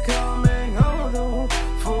e kamen hamadu,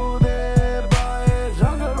 fude bae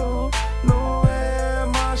rangaru, no e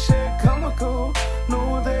mashe Kamaku, no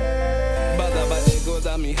de bada bade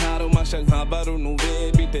goda mi haru masha habaru no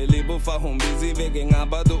ve biteli bufa hom busy vegen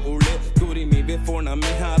abadu ule turi mi ve forna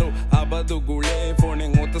mi haru abadu gule forne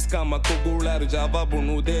ngotas kama kugular java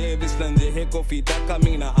bunu de vislande he kofita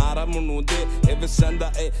kamina ara munu de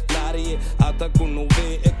evsanda e lari ata kunu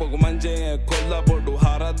ve ekog manje kolla bodu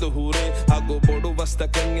haradu hure ago bodu vasta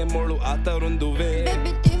kenge molu ata rundu ve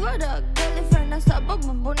baby tivara gale ferna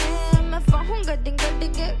sababu bune me fahunga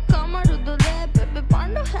dingadige kamaru dule baby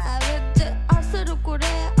pando have it asaru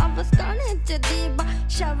kure avastane jadiba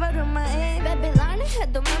shawarma e baby lane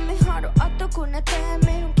hedo me haru ata kunate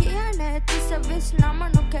me kiane tisavis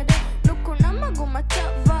namanu kere nukuna maguma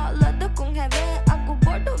chava lada kung have agu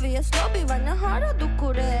bodu vi slobi vana hara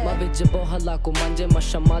dukure mavij bohala ko manje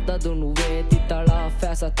mashamada dunuve titala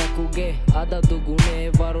fasa takuge ada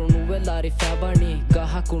dugune varunu velari fabani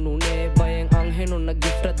gaha kunune bayeng anghenu na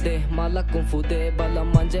gift de mala kumfude bala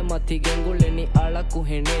manje mathi genguleni ala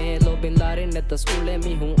kuhene lobin lari netas ule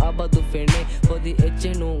mi hun abadu fene hodi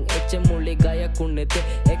echenu echemuli gaya kunete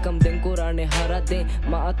ekam denkurane harade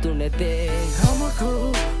ma atunete Kamaku,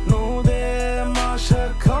 no de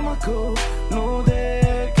masha Kamaku, no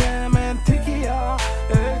de kemen tikia,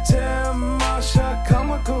 eche masha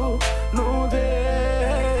Kamaku, no de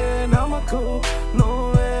namaku,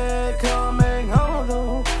 no e kamen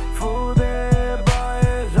hamadu, fude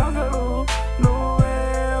bae rangaru, no e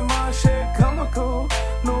mashe Kamaku,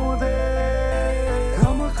 no de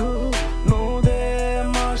Kamaku, no de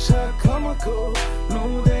masha Kamaku, no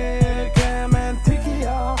de kemen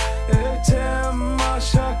tikia, eche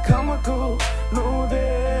masha Kamaku, no de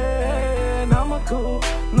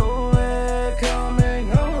너의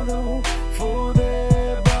감행하루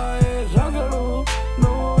부대 바에 라가루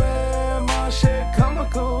너의 맛에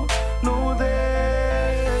감바고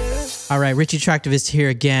All right, Richie Traktivist here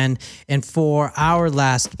again. And for our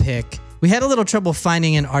last pick, we had a little trouble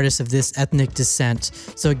finding an artist of this ethnic descent.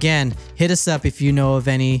 So again, hit us up if you know of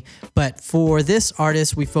any. But for this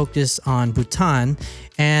artist, we focused on Bhutan.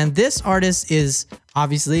 And this artist is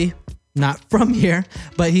obviously not from here,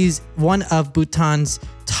 but he's one of Bhutan's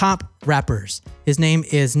top rappers. His name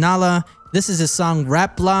is Nala. This is his song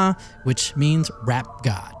Rapla, which means rap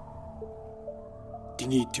god.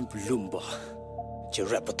 제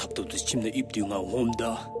래퍼 탑도 침내 입디웅아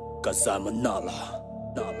홈다 가사마 나라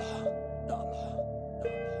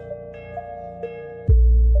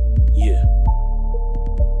yeah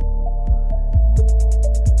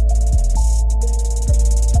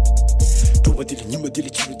도와들이 니마들이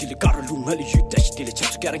치료들이 가르룽알이 유다시들이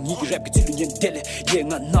잡수가랑 이기 랩이 들리는 델레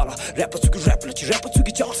얘가 나라 래퍼 속이 래퍼라지 래퍼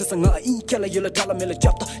속이 적세상아 인기라 열라 달라멜라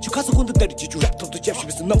잡다 저 가서 건도 때리지 주 랩톱도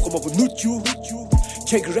잡시면서 남고마고 누쭈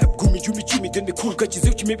Take a rap, gumi jumi jumi, then the cool got you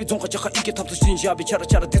zilch, maybe don't catch a ike top to change yabi chara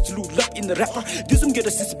chara this loot lap in the rapper. This some get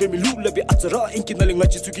a sister baby loot labi atara, inky naling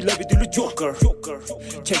like Suki labi do the joker.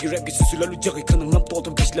 Take a rap, get Susula Jaki can I'm thought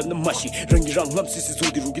of Gishlam the Mashi, Rangi Rang Lam Sis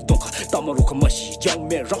Udi Rugi Donka, Tamaroka Mashi, Young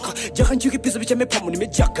Man Raka, Jahan Chiki piece of which I made Pamuni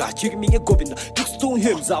Jaka, Chiki me a gobin, took stone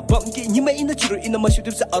hymns up, Bunky, you may in the children in the Mashi,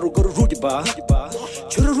 there's Aruga Rudiba.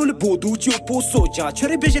 Churuli Bodu, Chopo Soja,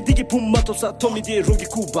 Cherry Beja Digi Pumatosa, Tommy de Rugi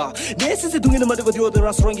Kuba. This is doing the mother of the other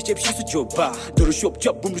restaurant, she's a job. The shop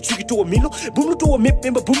job, boom, chiki to a milo, boom to a map,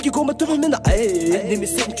 member, boom, you go to a minute. Name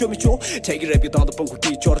is Saint Chomicho, take a rabbit down the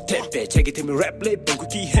Punkuki, or Tepe, take it in me rap, play,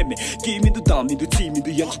 Punkuki, Hemi, give me the dam, in the team, in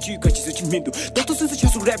the Yachi, Kachi, Mindu. Doctor says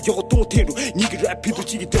just rap your tongue, nigga rap, Pidu,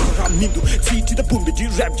 Chiki, Mindu, see to the boom, the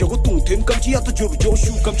rap your tongue, Kamchi at the Joe,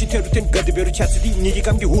 Joshua, Kamchi, Ten, got the very chassis, Nigga,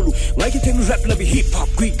 Kamki Hulu, like it in rap, lobby hip hop,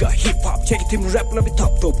 Griga, hip hop, check it in rap, lobby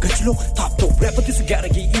top top, Gachilo, top top, rap, this gotta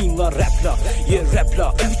get in a rap, yeah, rap,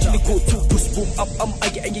 and we go to boost boom up,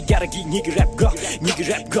 and you gotta get nigga rap,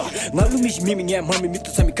 now you miss me, and mommy, Mr.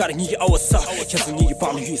 Sammy, got a nigga, our son, just a nigga,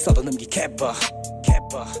 family, he's southern, and Kappa.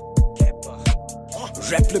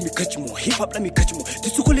 Rap let me catch more, hip hop let me catch more.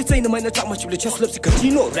 This is called saying the mind that much just loves the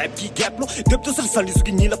casino. Rap gig gap, no. Deptos are Sunday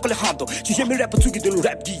to Nila Palahando. She hear me rap to get the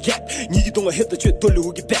rap gig gap. Nigga don't hit the jet,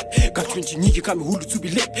 Dolu get back. Got 20 nigga come who to be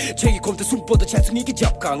lit. Check it come to soon for the chance to nigga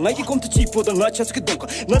jab kang. I come to cheap for the notch as a donka.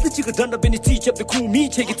 Not the chicken done up in the teach up the cool me.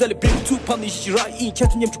 Check it tell a big 2 pound is right in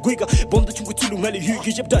chatting him to Guiga. Bomb the chungu to Mali, you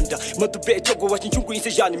get dunda. But the bed go watching chungu is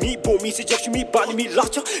a Jani me, bomb me, suggestion me, bunny me,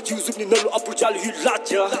 lacha. Choose me no upper jolly,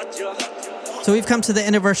 lacha. So we've come to the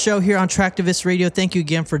end of our show here on Traktivist Radio. Thank you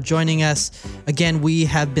again for joining us. Again, we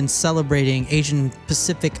have been celebrating Asian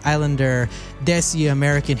Pacific Islander Desi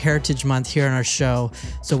American Heritage Month here on our show.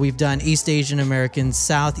 So we've done East Asian Americans,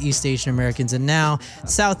 Southeast Asian Americans, and now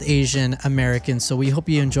South Asian Americans. So we hope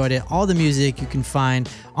you enjoyed it. All the music you can find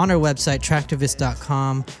on our website,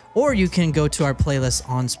 traktivist.com, or you can go to our playlist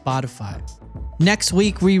on Spotify. Next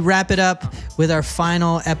week, we wrap it up with our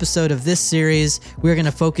final episode of this series. We're going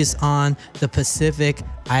to focus on the Pacific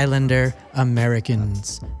Islander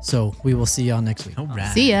Americans. So we will see y'all next week. All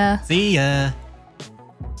right. See ya. See ya.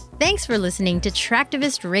 Thanks for listening to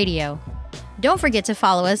Traktivist Radio. Don't forget to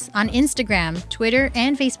follow us on Instagram, Twitter,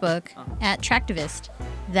 and Facebook at Traktivist.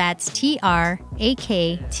 That's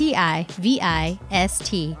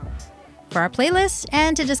TRAKTIVIST. For our playlist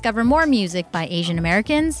and to discover more music by Asian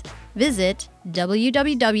Americans, visit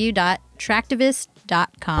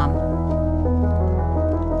www.traktivist.com.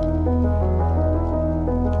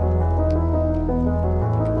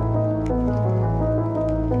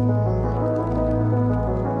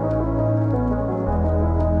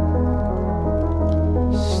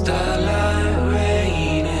 Starlight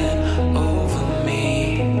raining over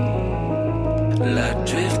me, like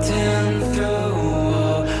drifting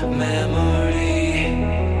through a memory.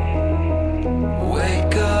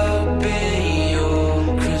 Wake up in your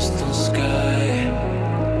crystal sky.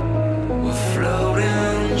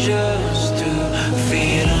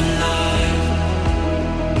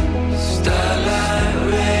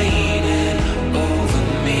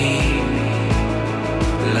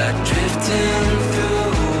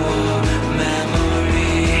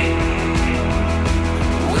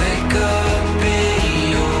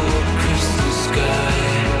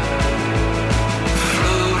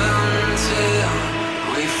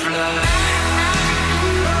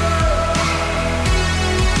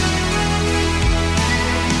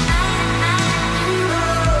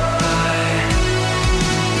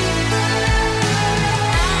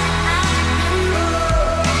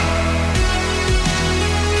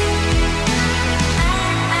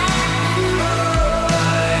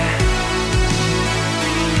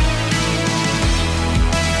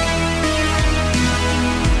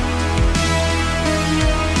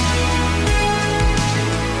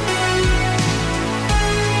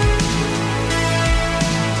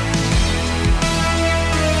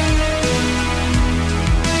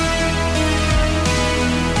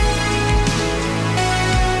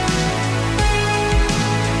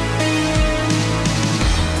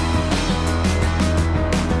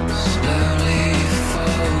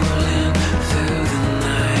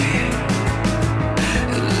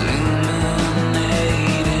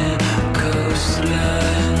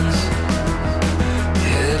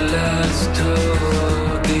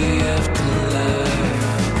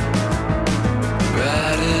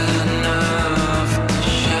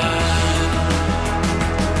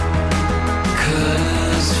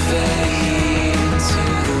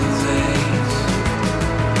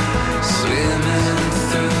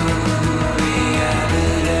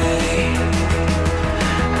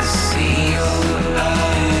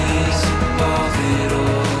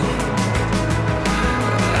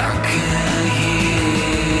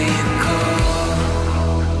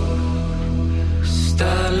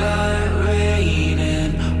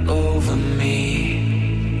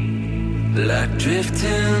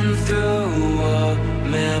 drifting through a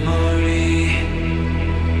memory.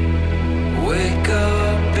 Wake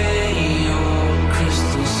up in your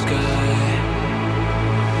crystal sky,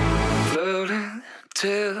 floating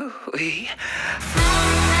till we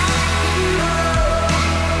fly.